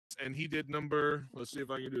and he did number. Let's see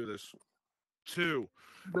if I can do this. 2.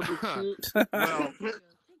 Number 2. Well,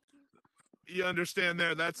 you understand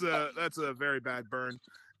there. That's a very bad burn.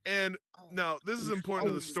 And now this is important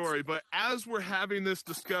to the story, but as we're having this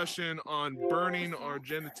discussion on burning our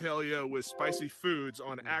genitalia with spicy foods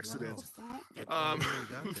on accident,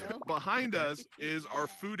 behind us is our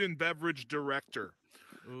food and beverage director.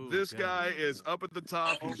 This guy is up at the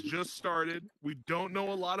top. He's just started. We don't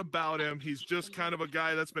know a lot about him. He's just kind of a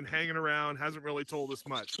guy that's been hanging around, hasn't really told us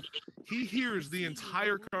much. He hears the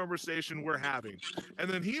entire conversation we're having. And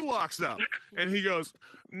then he walks up and he goes,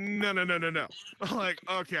 no. I'm like,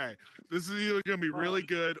 okay, this is either going to be really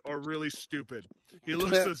good or really stupid. He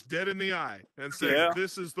looks us dead in the eye and says,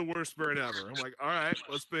 this is the worst burn ever. I'm like, all right,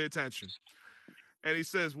 let's pay attention. And he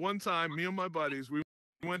says, one time, me and my buddies, we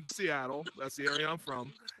went to Seattle, that's the area I'm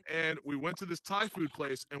from, and we went to this Thai food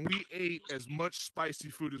place, and we ate as much spicy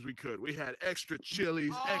food as we could. We had extra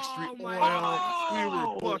chilies, extra oil, we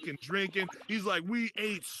were fucking drinking. He's like, we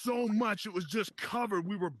ate so much, it was just covered.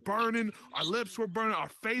 We were burning, our lips were burning, our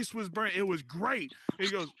face was burning, it was great. He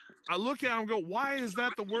goes, I look at him and go, why is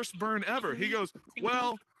that the worst burn ever? He goes,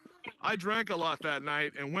 well, I drank a lot that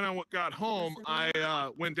night, and when I got home,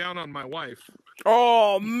 I went down on my wife.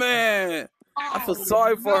 Oh, man. I feel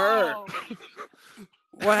sorry for her.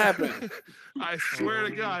 What happened? I swear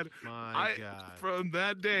to God, from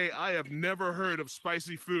that day, I have never heard of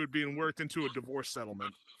spicy food being worked into a divorce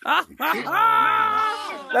settlement. That's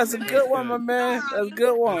a good one, my man. That's a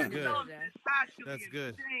good one. That's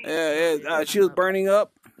good. Yeah. She was burning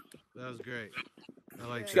up. That was great. I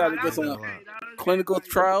like she got to get some clinical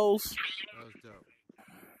trials. That was dope.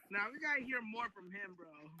 Now we gotta hear more from him, bro.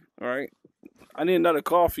 All right. I need another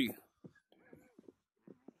coffee.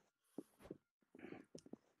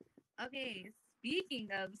 Okay, speaking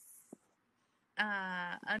of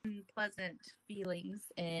unpleasant feelings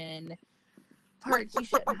and parts you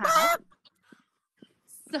shouldn't have.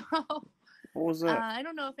 So, what was that? I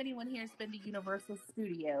don't know if anyone here has been to Universal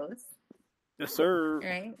Studios. Yes, sir.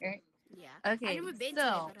 Right? Yeah. Okay, I never been so,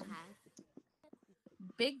 to it, but I have.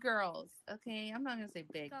 Big girls, okay? I'm not going to say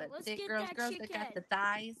big, but thick girls that got the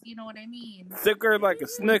thighs, you know what I mean? Thicker like a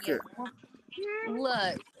Snicker.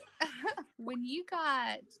 Look, when you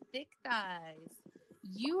got thick thighs,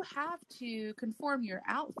 you have to conform your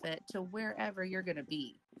outfit to wherever you're going to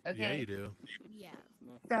be, okay? Yeah, you do. Yeah.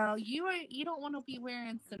 So you don't want to be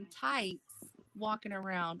wearing some tights walking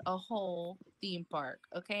around a whole theme park,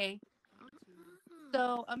 okay?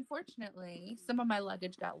 So, unfortunately, some of my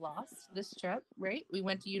luggage got lost this trip, right? We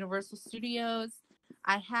went to Universal Studios.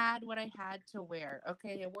 I had what I had to wear,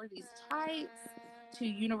 okay? I wore these tights to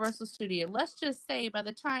Universal Studios. Let's just say by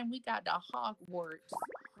the time we got to Hogwarts,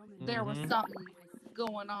 there was something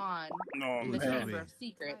going on in the Chamber of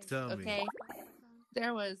Secrets, okay?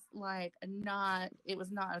 There was, it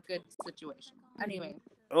was not a good situation. Anyway.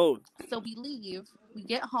 So we leave. We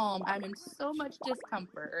get home. I'm in so much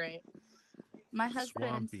discomfort, right? My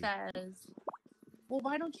husband says, well,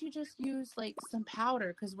 why don't you just use some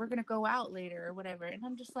powder? Because we're going to go out later or whatever. And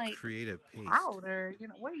I'm just like, creative paste. Powder?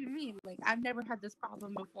 What do you mean? I've never had this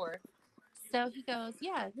problem before. So he goes,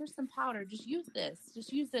 yeah, here's some powder. Just use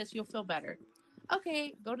this. You'll feel better.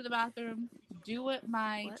 Okay, go to the bathroom. Do what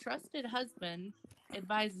my trusted husband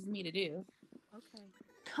advises me to do. Okay.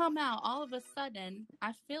 Come out. All of a sudden,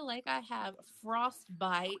 I feel like I have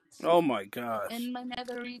frostbite. Oh, my gosh. In my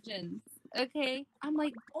nether regions. Okay, I'm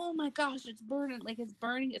like, oh my gosh, it's burning. It's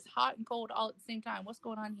burning. It's hot and cold all at the same time. What's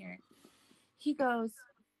going on here? He goes,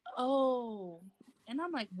 oh. And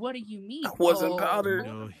I'm like, what do you mean? It wasn't powder.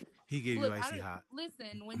 No, he gave you icy hot.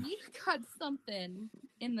 Listen, when you got something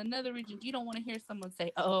in the nether regions, you don't want to hear someone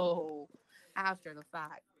say, oh, after the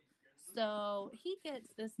fact. So he gets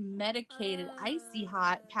this medicated icy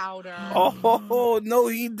hot powder. Oh, no,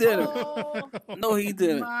 he didn't. Oh, no, he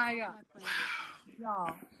didn't. My God.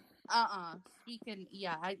 Y'all. Speaking,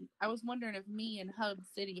 I was wondering if me and Hub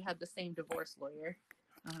City had the same divorce lawyer.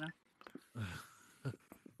 I don't know.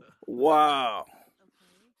 Wow.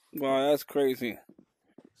 Wow, that's crazy.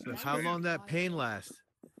 So how long that pain lasts?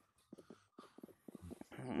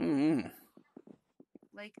 Mm-hmm.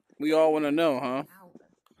 We all want to know, huh?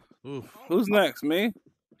 Oof. Who's next, me?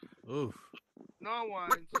 Oof. No one.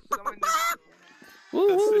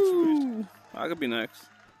 Woo! I could be next.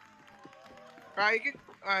 Alright,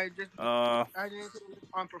 just I didn't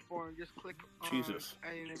on perform. Just click on. Jesus.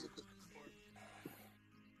 I didn't click perform.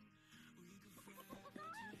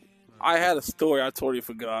 I had a story. I totally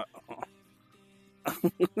forgot. If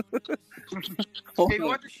you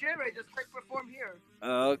want to share it, just click perform here.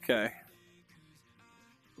 Okay.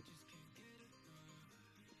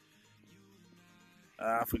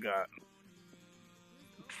 I forgot.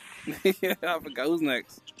 Yeah, I forgot. Who's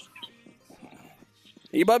next?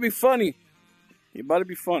 You about to be funny. You about to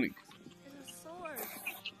be funny.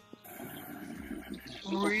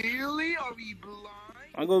 Really? Are we blind?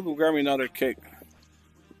 I'm gonna go grab me another cake.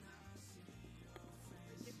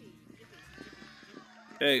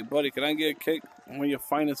 Hey, buddy, can I get a cake? One of your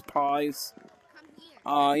finest pies.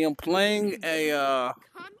 I am playing a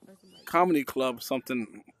comedy club or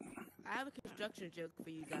something. I have a construction joke for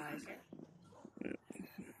you guys.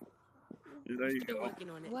 There you Still go. working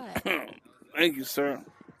on it. What? Thank you, sir.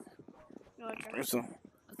 There's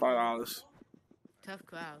 $5. Tough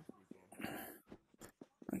crowd.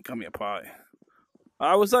 And cut me a pie.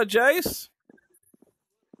 What's up, Jace?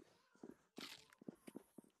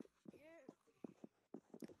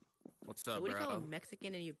 What's up, So what do you call bro? a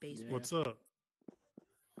Mexican in your basement? What's up?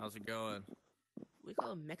 How's it going? What do you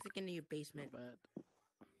call a Mexican in your basement?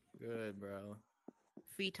 Good, bro.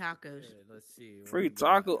 Free tacos. Good, let's see. what Free we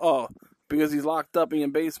got. taco? Oh, because he's locked up in your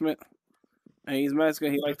basement and he's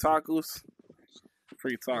Mexican. He like tacos.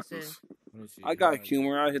 Free Yes, tacos. sir. Let me see. I got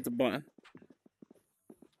humor. I hit the button.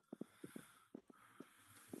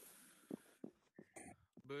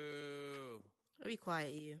 Boo. Be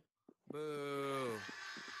quiet, you. Boo.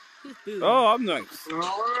 Who's boo? Oh, I'm next.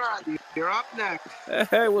 Alright, you're up next.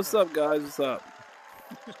 Hey, what's up, guys? What's up?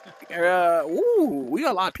 Ooh, we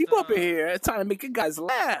got a lot of people up in here. It's time to make you guys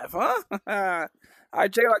laugh, huh? All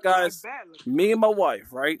right, check it out, guys. Me and my wife,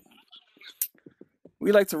 right?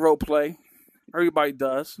 We like to role play. Everybody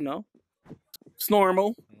does, you know. It's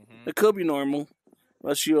normal. It could be normal,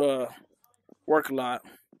 unless you work a lot.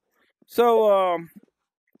 So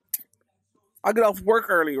I get off work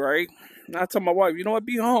early, right? And I tell my wife, you know what?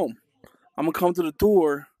 Be home. I'm gonna come to the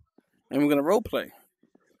door, and we're gonna role play.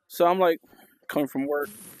 So I'm like, coming from work.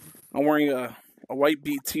 I'm wearing a white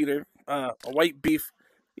beef teeter, a white beef,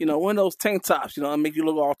 you know, one of those tank tops, you know, that make you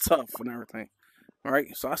look all tough and everything. All right,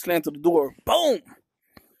 so I slam to the door. Boom!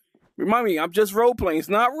 Remind me, I'm just role playing. It's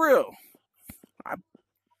not real. I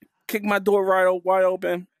kick my door wide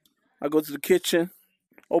open. I go to the kitchen,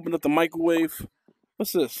 open up the microwave.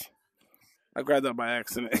 What's this? I grabbed that by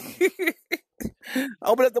accident. I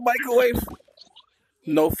open up the microwave.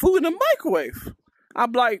 No food in the microwave.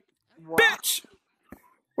 I'm like, bitch,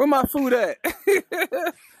 where my food at? Fuck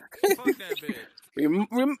that bitch.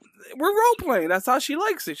 We're role playing. That's how she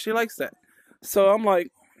likes it. She likes that. So I'm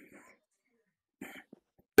like,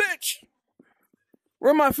 bitch,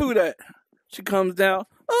 where my food at? She comes down.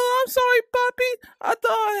 Oh, I'm sorry, puppy. I thought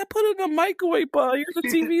I put it in the microwave. Here's a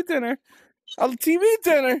TV dinner. A TV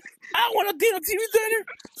dinner. I don't want a damn TV dinner.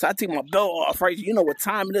 So I take my belt off, right? You know what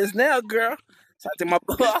time it is now, girl. So I take my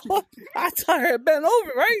belt off. I tell her to bend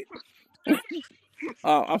over, right?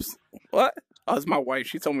 What? Oh, it's my wife.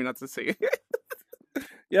 She told me not to say it.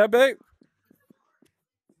 Yeah, babe?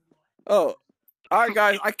 Oh. All right,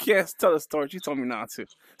 guys. I can't tell the story. She told me not to.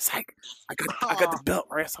 It's like, I got the belt,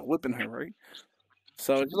 right? So I'm whipping her, right?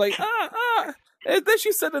 So she's like, And then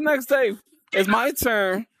she said the next day, it's my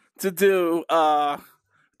turn to do the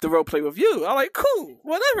role play with you. I'm like, cool,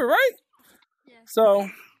 whatever, right? Yeah. So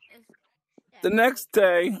the next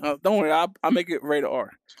day, don't worry, I'll make it rated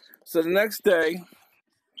R. So the next day,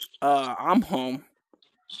 I'm home,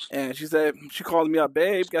 and she called me up,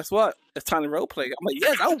 babe, guess what? It's time to role play. I'm like,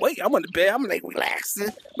 yes, I'll wait. I'm on the bed. I'm like relaxing.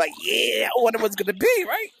 Like, yeah, I wonder what's gonna be,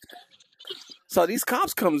 right? So these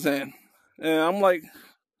cops comes in, and I'm like,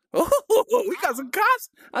 oh, we got some cops.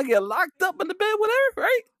 I get locked up in the bed with her,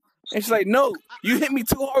 right? And she's like, no, you hit me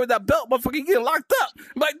too hard with that belt, motherfucker, you getting locked up.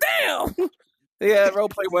 I'm like, damn. Yeah, role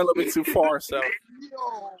play went a little bit too far, so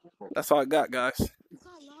that's all I got, guys.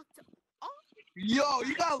 Yo,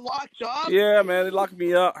 you got locked up? Yeah, man, they locked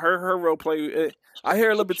me up. Her role play, I hear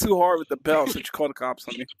a little bit too hard with the belt, so she called the cops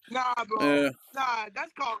on me. Nah, bro. Yeah. Nah,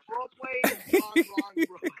 that's called role play.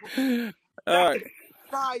 Wrong, bro. All right.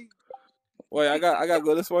 Nah, Wait, I gotta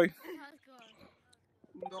go this way.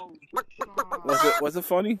 no. Was it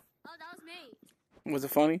funny? Oh, that was me. Was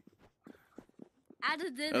it funny? I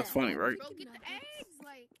just did That's funny, right? Bro, get the eggs,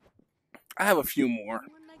 like. I have a few more.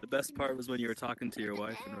 The best part was when you were talking to your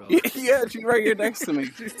wife and Yeah, she's right here next to me.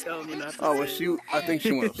 she's telling you not to. Oh, well, I think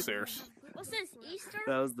she went upstairs. What's this, Easter?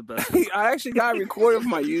 That was the best. I actually got it recorded for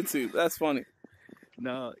my YouTube. That's funny.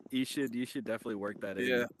 No, you should definitely work that in.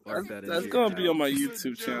 Yeah, Work that that's in gonna be on my Good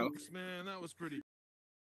YouTube channel. jokes, man. That was pretty